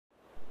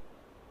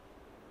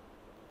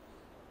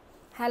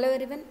Hello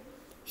everyone,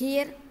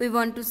 here we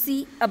want to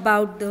see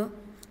about the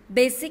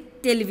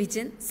basic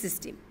television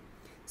system.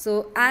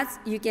 So as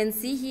you can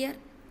see here,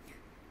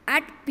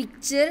 at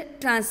picture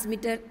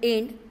transmitter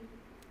end,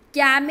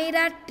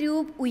 camera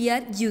tube we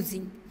are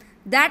using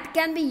that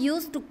can be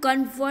used to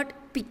convert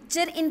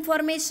picture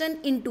information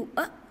into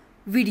a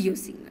video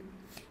signal.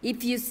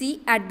 If you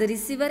see at the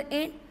receiver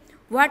end,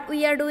 what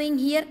we are doing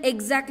here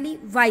exactly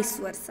vice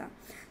versa.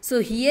 So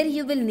here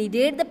you will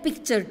need the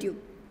picture tube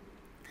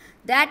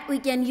that we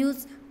can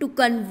use to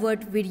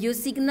convert video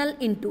signal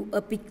into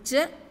a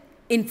picture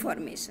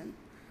information.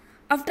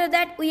 After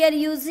that we are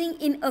using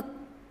in a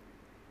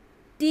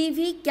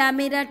TV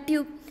camera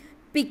tube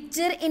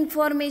picture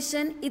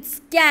information is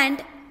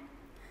scanned,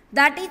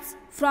 that is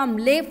from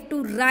left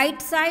to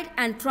right side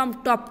and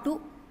from top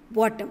to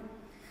bottom.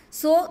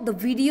 So the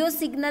video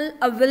signal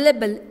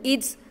available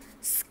is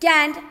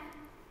scanned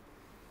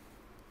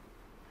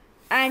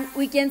and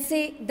we can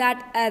say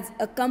that as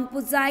a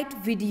composite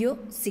video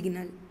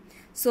signal.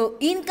 So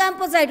in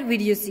composite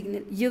video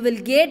signal you will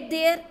get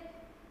there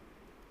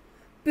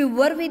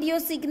pure video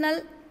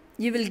signal,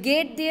 you will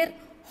get there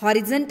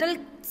horizontal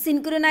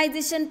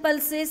synchronization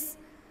pulses,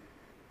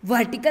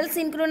 vertical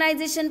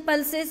synchronization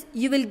pulses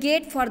you will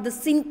get for the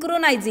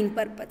synchronizing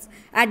purpose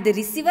at the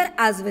receiver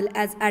as well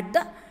as at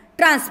the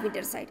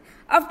transmitter side.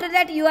 After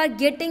that you are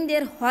getting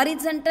their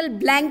horizontal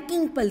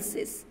blanking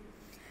pulses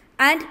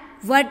and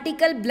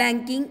vertical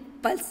blanking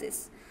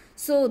pulses.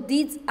 So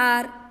these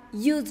are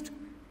used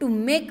to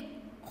make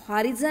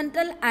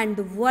horizontal and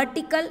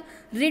vertical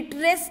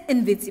retrace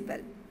invisible.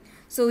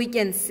 So we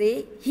can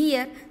say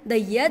here the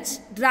H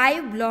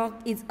drive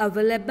block is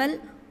available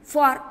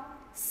for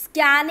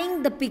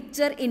scanning the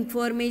picture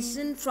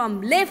information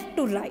from left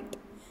to right,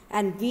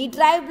 and V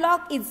drive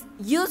block is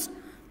used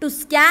to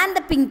scan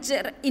the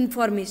picture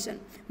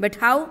information, but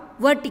how?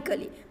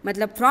 Vertically,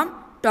 matlab from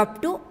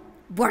top to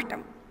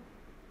bottom.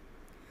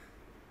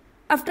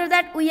 After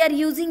that we are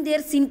using their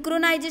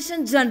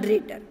synchronization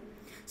generator.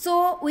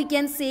 So we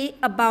can say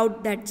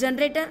about that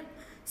generator,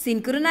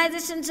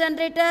 synchronization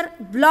generator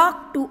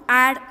block to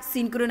add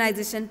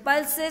synchronization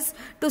pulses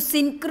to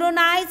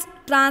synchronize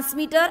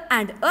transmitter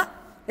and a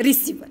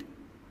receiver.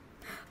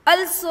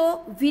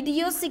 Also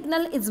video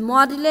signal is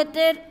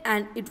modulated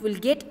and it will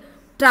get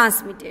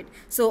transmitted.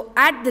 So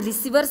at the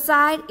receiver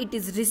side it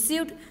is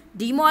received,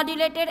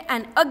 demodulated,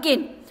 and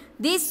again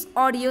this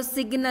audio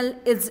signal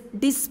is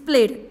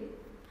displayed.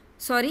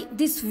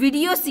 This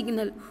video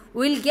signal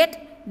will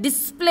get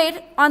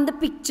displayed on the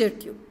picture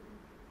tube.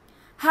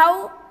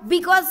 How?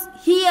 Because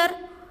here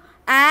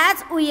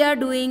as we are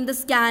doing the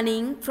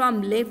scanning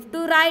from left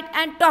to right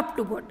and top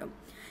to bottom,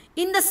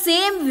 in the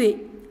same way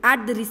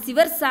at the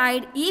receiver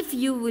side if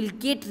you will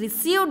get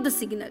received the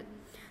signal,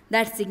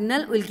 that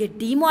signal will get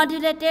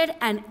demodulated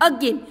and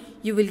again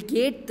you will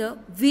get the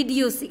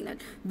video signal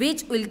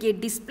which will get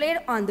displayed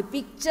on the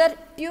picture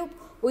tube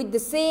with the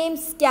same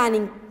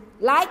scanning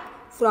like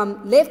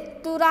from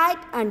left to right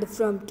and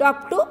from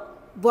top to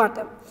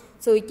bottom.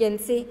 So we can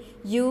say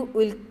you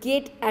will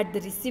get at the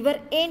receiver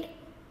end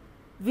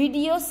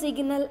video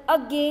signal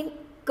again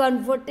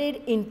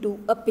converted into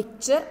a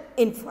picture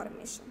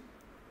information.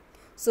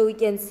 So we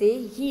can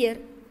say here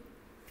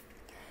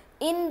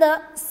in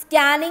the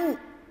scanning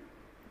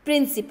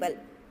principle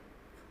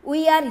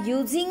we are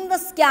using the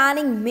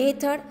scanning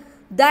method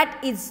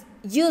that is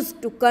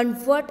used to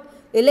convert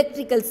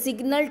electrical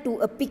signal to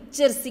a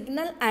picture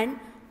signal and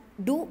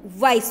do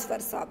vice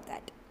versa of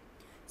that.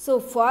 So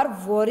for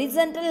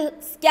horizontal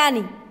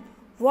scanning,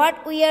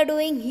 what we are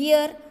doing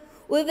here,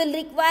 we will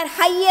require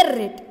higher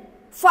rate,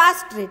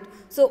 fast rate.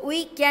 So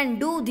we can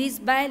do this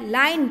by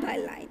line.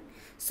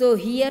 So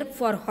here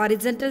for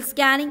horizontal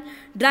scanning,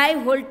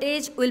 drive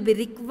voltage will be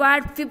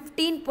required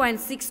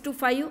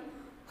 15.625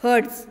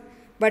 Hertz.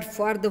 But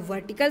for the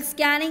vertical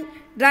scanning,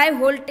 drive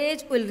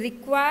voltage will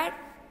require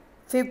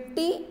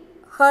 50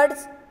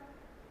 Hertz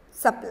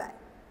supply.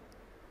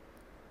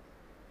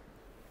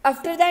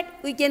 After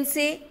that we can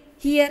say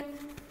here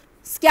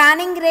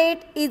scanning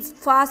rate is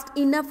fast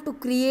enough to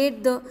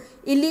create the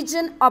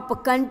illusion of a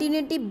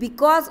continuity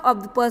because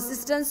of the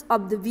persistence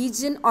of the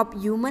vision of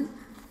human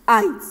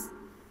eyes.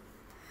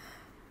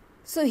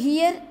 So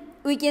here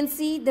we can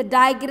see the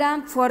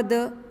diagram for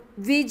the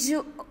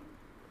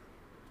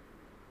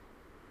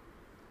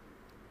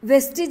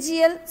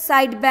vestigial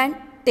sideband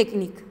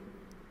technique.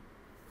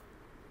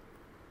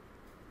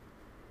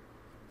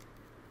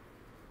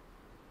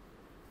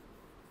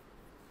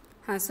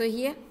 So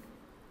here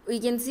we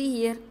can see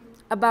here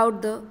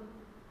about the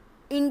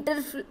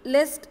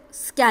interlaced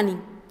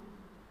scanning.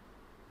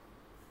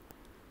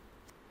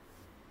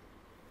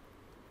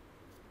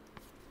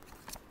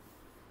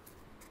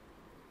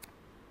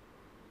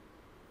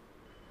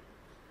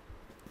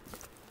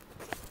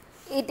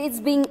 It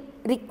is being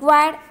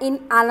required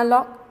in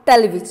analog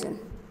television.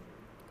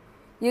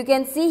 You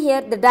can see here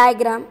the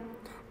diagram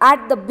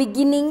at the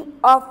beginning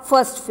of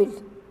first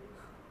field.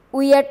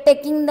 We are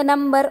taking the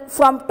number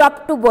from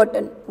top to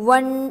bottom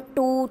 1,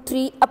 2,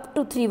 3 up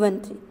to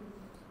 313.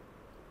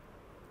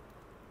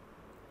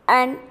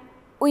 And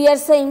we are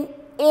saying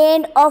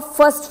end of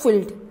first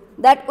field,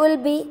 that will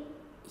be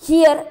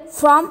here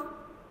from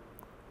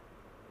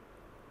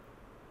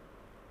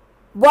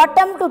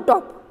bottom to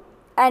top,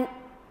 and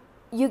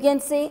you can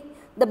say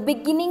the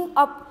beginning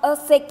of a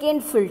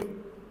second field,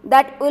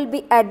 that will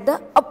be at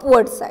the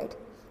upward side.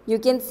 You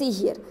can see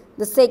here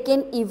the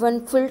second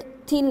even filled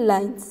thin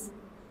lines.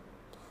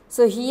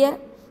 So here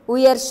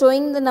we are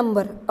showing the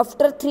number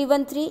after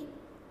 313.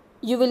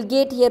 You will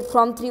get here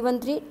from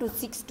 313 to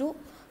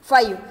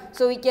 625.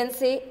 So we can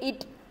say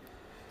it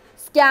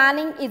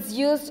scanning is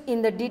used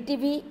in the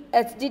DTV,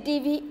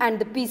 HDTV and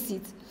the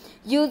PCs.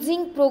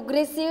 Using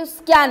progressive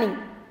scanning,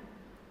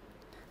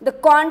 the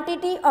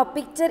quantity of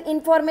picture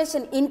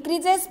information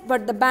increases,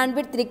 but the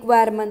bandwidth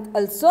requirement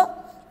also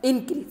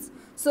increase.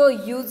 So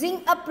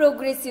using a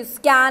progressive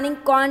scanning,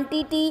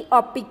 quantity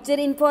of picture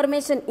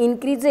information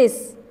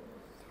increases.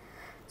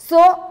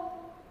 So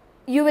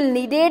you will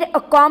needed a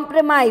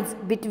compromise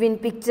between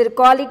picture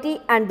quality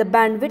and the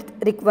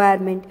bandwidth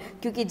requirement,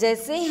 क्योंकि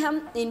जैसे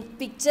हम इन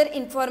picture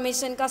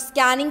information का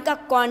scanning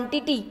का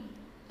quantity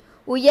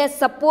we are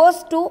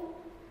supposed to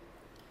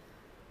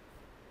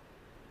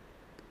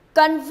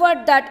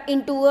convert that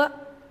into a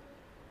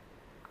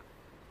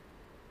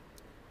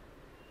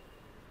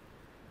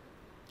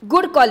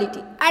good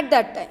quality. At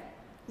that time,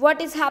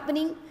 what is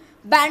happening?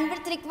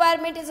 Bandwidth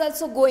requirement is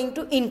also going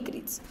to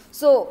increase.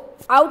 So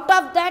out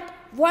of that,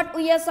 what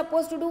we are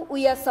supposed to do?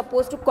 We are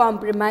supposed to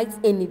compromise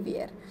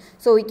anywhere.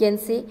 So we can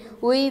say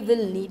we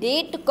will need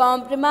it to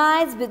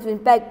compromise between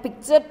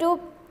picture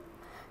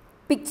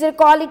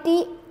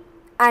quality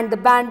and the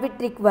bandwidth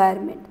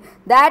requirement.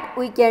 That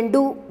we can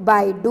do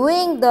by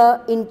doing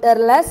the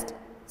interlaced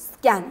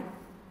scanning.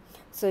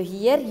 So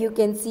here you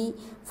can see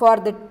for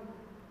the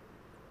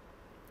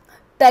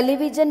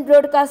television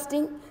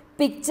broadcasting,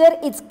 picture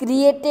is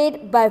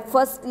created by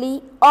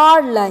firstly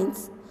odd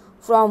lines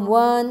from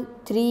 1,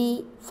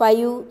 3,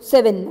 5,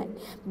 7, 9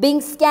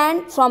 being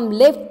scanned from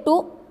left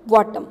to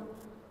bottom,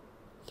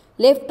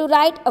 left to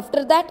right,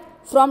 after that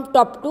from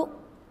top to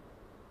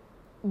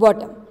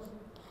bottom,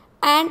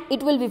 and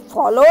it will be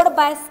followed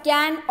by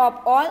scan of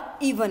all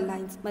even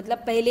lines.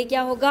 मतलब पहले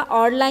क्या होगा?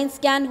 odd lines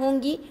scan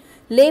होंगी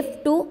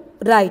left to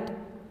right,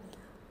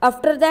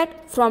 after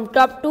that from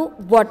top to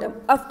bottom,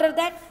 after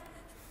that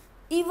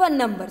even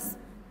numbers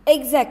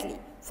exactly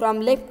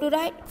from left to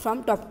right,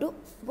 from top to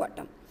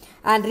bottom,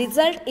 and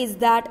result is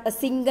that a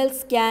single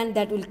scan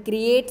that will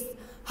create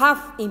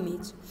half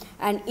image.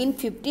 And in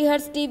 50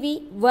 Hz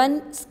TV,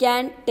 one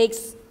scan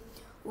takes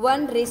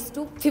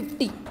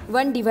 1:50,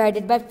 1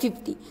 divided by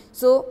 50.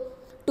 So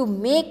to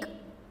make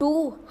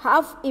 2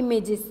 half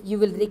images, you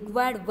will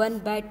require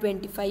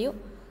 1/25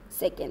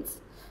 seconds.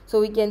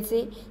 So we can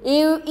say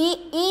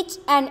each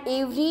and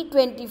every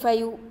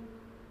 25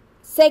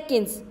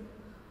 seconds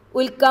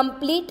will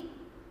complete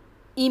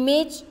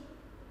image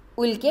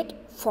will get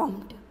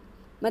formed.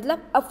 मतलब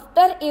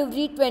after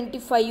every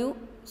 25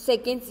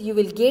 seconds you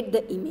will get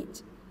the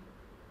image.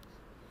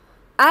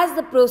 As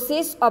the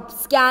process of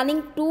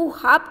scanning 2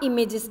 half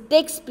images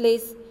takes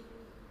place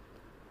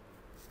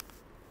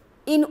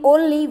in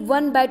only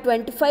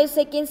 1/25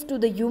 seconds to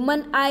the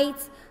human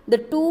eyes, the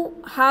 2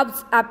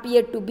 halves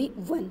appear to be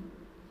 1.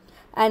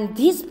 And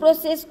this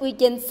process we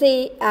can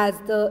say as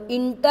the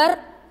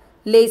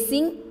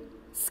interlacing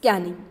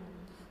scanning.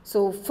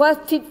 So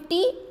first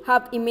 50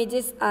 half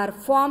images are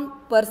formed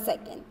per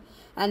second,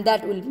 and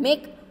that will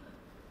make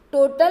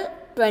total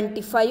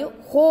 25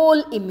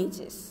 whole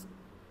images.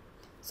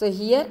 So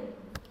here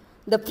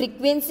the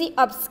frequency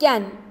of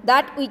scan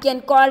that we can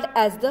call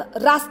as the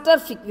raster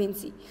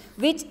frequency,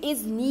 which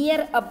is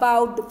near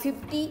about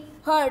 50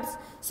 Hertz.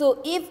 So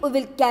if we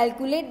will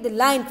calculate the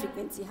line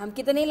frequency, हम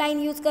कितने line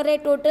use कर रहे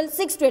हैं? Total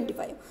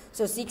 625.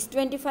 So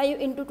 625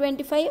 into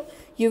 25,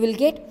 you will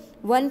get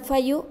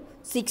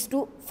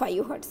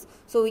 15625 Hertz.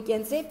 So we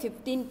can say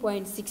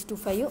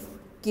 15.625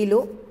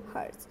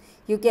 kilohertz.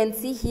 You can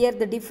see here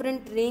the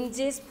different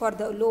ranges for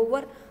the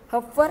lower,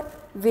 upper,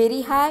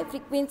 very high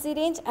frequency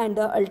range and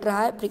the ultra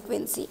high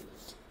frequency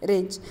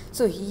range.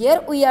 So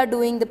here we are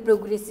doing the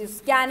progressive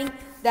scanning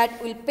that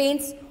will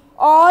paint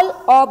all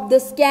of the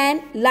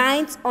scan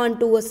lines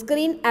onto a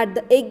screen at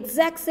the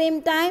exact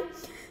same time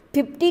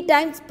 50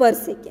 times per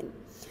second.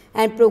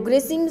 And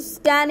progressive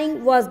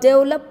scanning was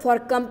developed for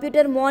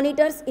computer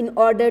monitors in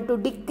order to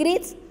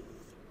decrease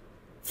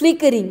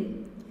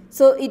flickering.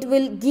 So it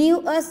will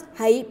give us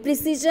high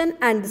precision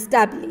and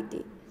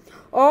stability.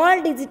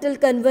 All digital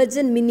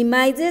conversion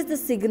minimizes the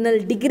signal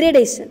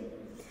degradation,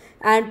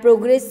 and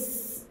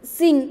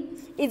progressing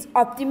is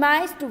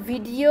optimized to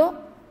video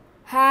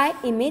high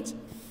image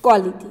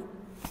quality.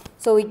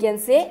 So we can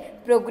say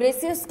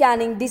progressive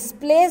scanning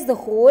displays the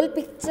whole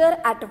picture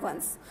at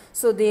once.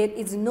 So there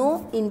is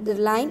no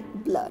interline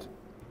blur.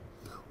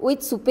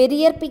 With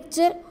superior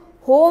picture,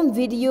 home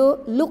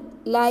video look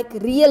like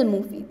real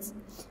movies,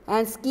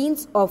 and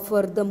screens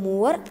offer the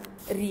more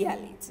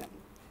realism.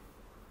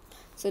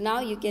 So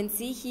now you can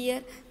see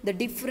here the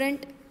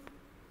different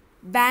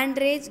band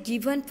range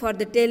given for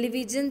the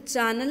television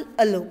channel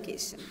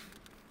allocation.